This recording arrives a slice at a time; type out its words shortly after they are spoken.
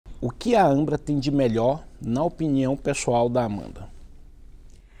O que a Ambra tem de melhor, na opinião pessoal da Amanda?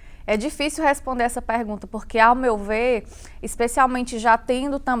 É difícil responder essa pergunta, porque, ao meu ver, especialmente já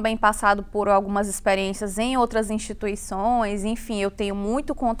tendo também passado por algumas experiências em outras instituições, enfim, eu tenho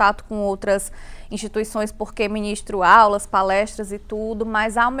muito contato com outras instituições porque ministro aulas, palestras e tudo,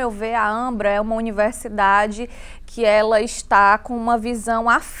 mas, ao meu ver, a Ambra é uma universidade que ela está com uma visão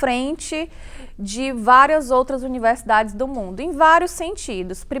à frente de várias outras universidades do mundo, em vários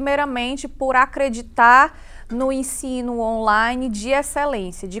sentidos. Primeiramente, por acreditar no ensino online de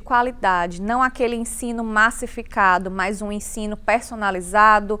excelência, de qualidade, não aquele ensino massificado, mas um ensino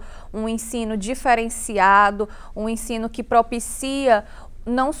personalizado, um ensino diferenciado, um ensino que propicia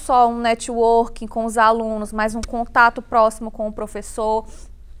não só um networking com os alunos, mas um contato próximo com o professor.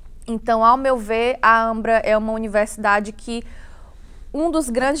 Então, ao meu ver, a Ambra é uma universidade que um dos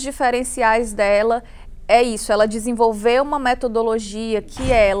grandes diferenciais dela é isso, ela desenvolveu uma metodologia que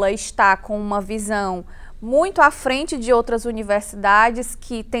ela está com uma visão muito à frente de outras universidades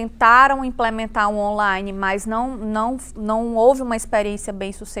que tentaram implementar um online, mas não houve uma experiência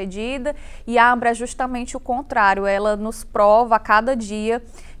bem sucedida, e a Ambra é justamente o contrário, ela nos prova a cada dia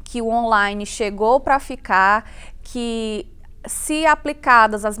que o online chegou para ficar, que se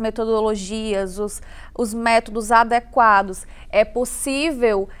aplicadas as metodologias, os métodos adequados, é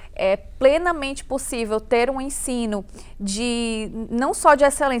possível, é plenamente possível ter um ensino não só de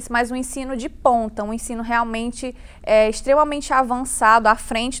excelência, mas um ensino de ponta, um ensino realmente extremamente avançado, à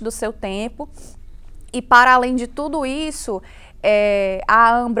frente do seu tempo. E para além de tudo isso,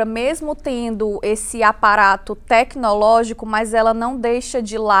 a Ambra, mesmo tendo esse aparato tecnológico, mas ela não deixa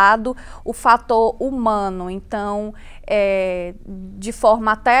de lado o fator humano. Então, de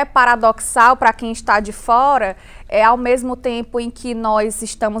forma até paradoxal para quem está de fora, ao mesmo tempo em que nós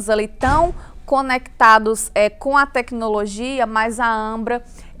estamos ali tão conectados com a tecnologia, mas a Ambra,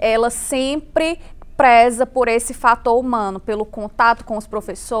 ela sempre preza por esse fator humano, pelo contato com os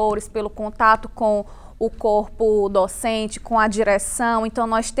professores, pelo contato com o corpo docente, com a direção. Então,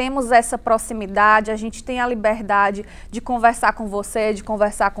 nós temos essa proximidade, a gente tem a liberdade de conversar com você, de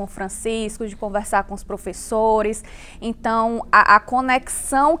conversar com o Francisco, de conversar com os professores. Então, a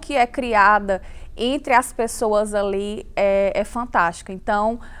conexão que é criada entre as pessoas ali é fantástica.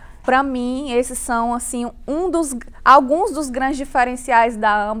 Então, para mim, esses são assim, alguns dos grandes diferenciais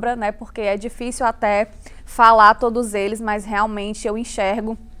da Ambra, né? Porque é difícil até falar todos eles, mas realmente eu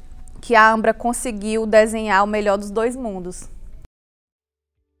enxergo que a Ambra conseguiu desenhar o melhor dos dois mundos.